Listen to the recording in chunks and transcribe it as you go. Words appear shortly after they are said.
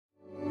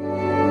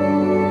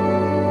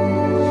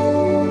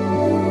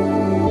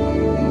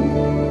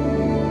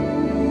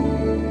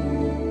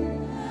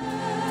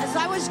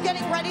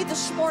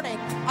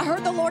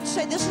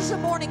say this is a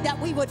morning that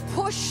we would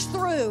push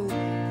through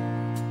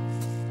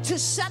to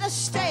set a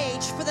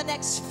stage for the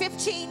next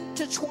 15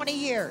 to 20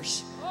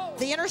 years.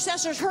 The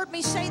intercessors heard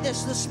me say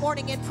this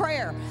morning in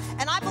prayer,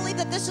 and I believe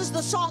that this is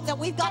the song that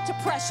we've got to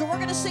press. So we're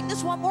going to sing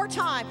this one more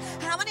time.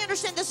 How many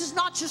understand this is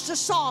not just a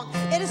song?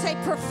 It is a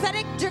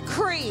prophetic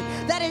decree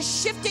that is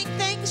shifting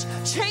things,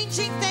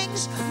 changing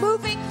things,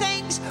 moving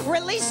things,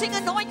 releasing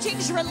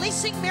anointings,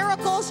 releasing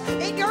miracles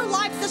in your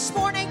life this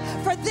morning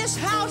for this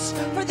house,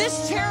 for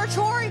this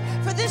territory,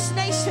 for this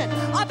nation.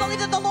 I believe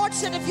that the Lord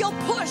said if you'll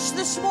push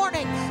this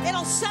morning,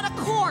 it'll set a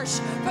course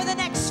for the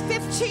next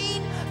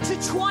 15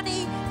 to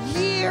 20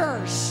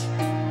 years.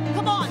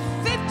 Come on,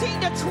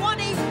 15 to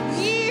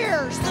 20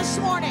 years this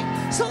morning.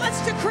 So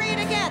let's decree it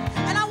again.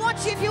 And I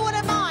want you, if you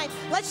wouldn't mind,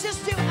 let's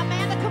just do,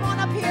 Amanda, come on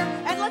up here,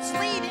 and let's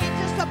lead in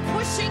just a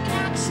pushing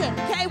action.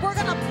 Okay, we're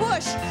going to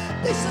push.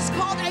 This is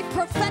called a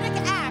prophetic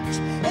act.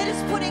 It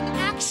is putting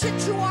action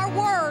to our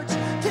words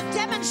to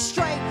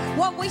demonstrate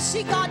what we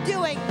see God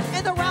doing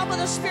in the realm of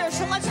the Spirit.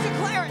 So let's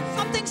declare it.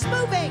 Something's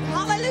moving.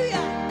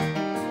 Hallelujah.